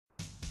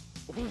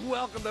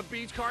Welcome to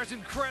Beach Car's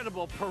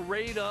incredible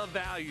parade of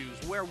values,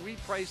 where we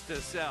price to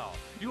sell.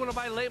 You want to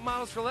buy late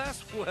models for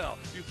less? Well,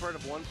 you've heard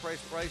of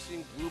one-price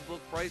pricing, blue book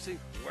pricing,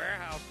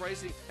 warehouse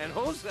pricing, and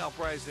wholesale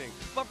pricing.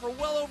 But for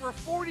well over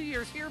 40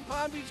 years here in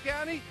Palm Beach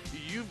County,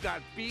 you've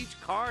got Beach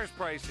Car's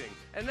pricing.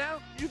 And now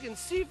you can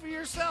see for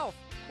yourself.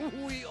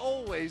 We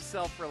always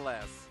sell for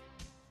less.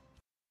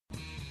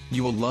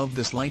 You will love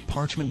this light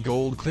parchment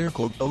gold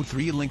Clearcoat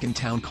 03 Lincoln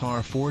Town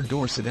Car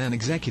 4-door sedan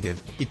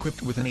executive,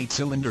 equipped with an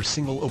 8-cylinder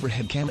single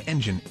overhead cam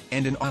engine,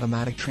 and an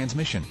automatic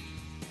transmission.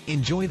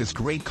 Enjoy this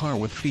great car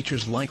with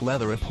features like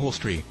leather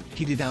upholstery,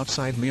 heated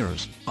outside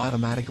mirrors,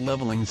 automatic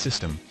leveling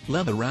system,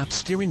 leather-wrapped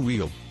steering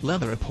wheel,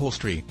 leather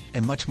upholstery,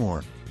 and much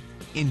more.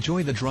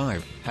 Enjoy the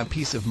drive, have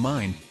peace of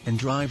mind, and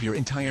drive your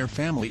entire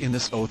family in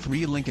this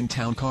 03 Lincoln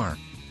Town Car.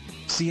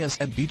 See us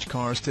at Beach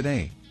Cars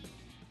today.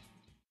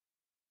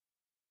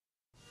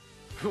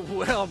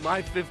 Well,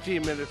 my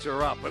 15 minutes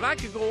are up, but I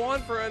could go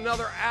on for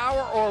another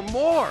hour or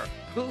more.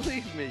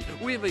 Believe me,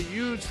 we have a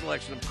huge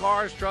selection of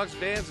cars, trucks,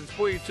 vans, and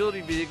sport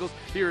utility vehicles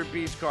here at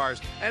Beach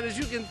Cars. And as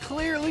you can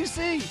clearly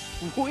see,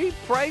 we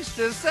price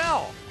to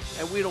sell.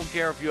 And we don't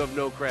care if you have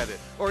no credit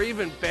or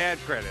even bad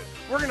credit.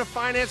 We're going to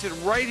finance it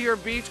right here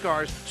at Beach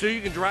Cars so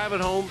you can drive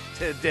it home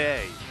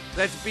today.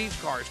 That's Beach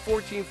Cars,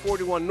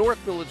 1441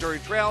 North Military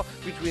Trail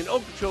between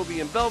Okeechobee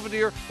and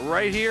Belvedere,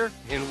 right here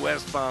in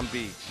West Palm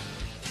Beach.